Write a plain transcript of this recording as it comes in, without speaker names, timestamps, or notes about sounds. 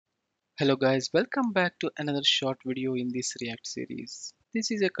Hello guys, welcome back to another short video in this React series. This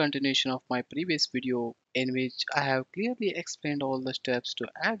is a continuation of my previous video in which I have clearly explained all the steps to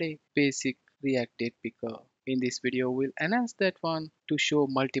add a basic React date picker. In this video, we'll enhance that one to show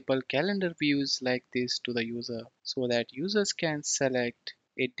multiple calendar views like this to the user so that users can select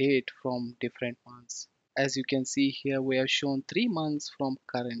a date from different months. As you can see here, we have shown 3 months from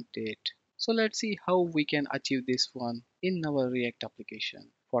current date. So let's see how we can achieve this one in our React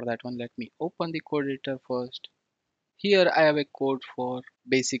application. For that one, let me open the code editor first. Here I have a code for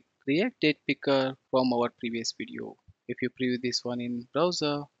basic React date picker from our previous video. If you preview this one in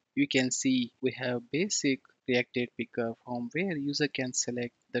browser, you can see we have basic React date picker from where user can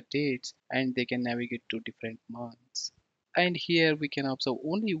select the dates and they can navigate to different months. And here we can observe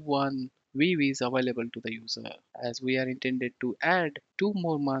only one view is available to the user as we are intended to add 2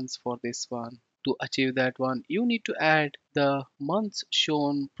 more months for this one. To achieve that one, you need to add the months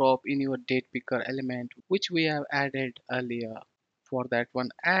shown prop in your date picker element which we have added earlier. For that one,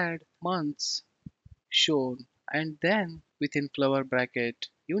 add months shown and then within flower bracket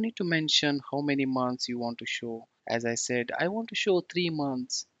you need to mention how many months you want to show. As I said, I want to show 3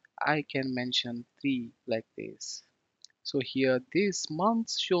 months. I can mention 3 like this. So here this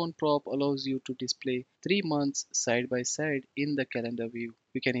months shown prop allows you to display 3 months side by side in the calendar view.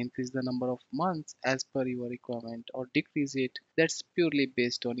 You can increase the number of months as per your requirement or decrease it. That's purely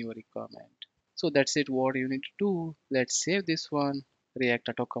based on your requirement. So that's it what you need to do. Let's save this one. React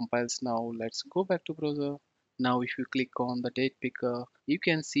auto compiles now. Let's go back to browser. Now if you click on the date picker, you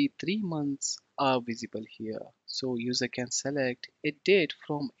can see 3 months are visible here. So user can select a date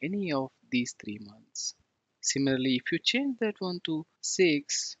from any of these 3 months. Similarly, if you change that one to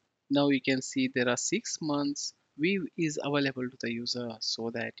 6, now you can see there are 6 months view is available to the user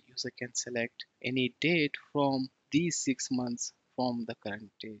so that user can select any date from these 6 months from the current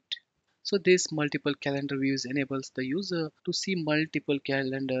date. So this multiple calendar views enables the user to see multiple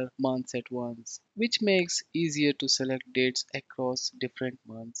calendar months at once, which makes easier to select dates across different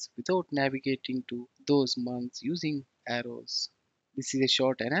months without navigating to those months using arrows. This is a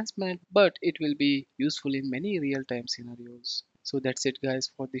short enhancement, but it will be useful in many real-time scenarios. So that's it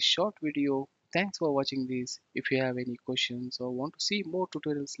guys for this short video. Thanks for watching this. If you have any questions or want to see more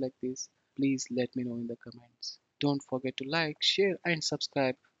tutorials like this, please let me know in the comments. Don't forget to like, share and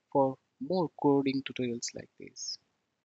subscribe for more coding tutorials like this.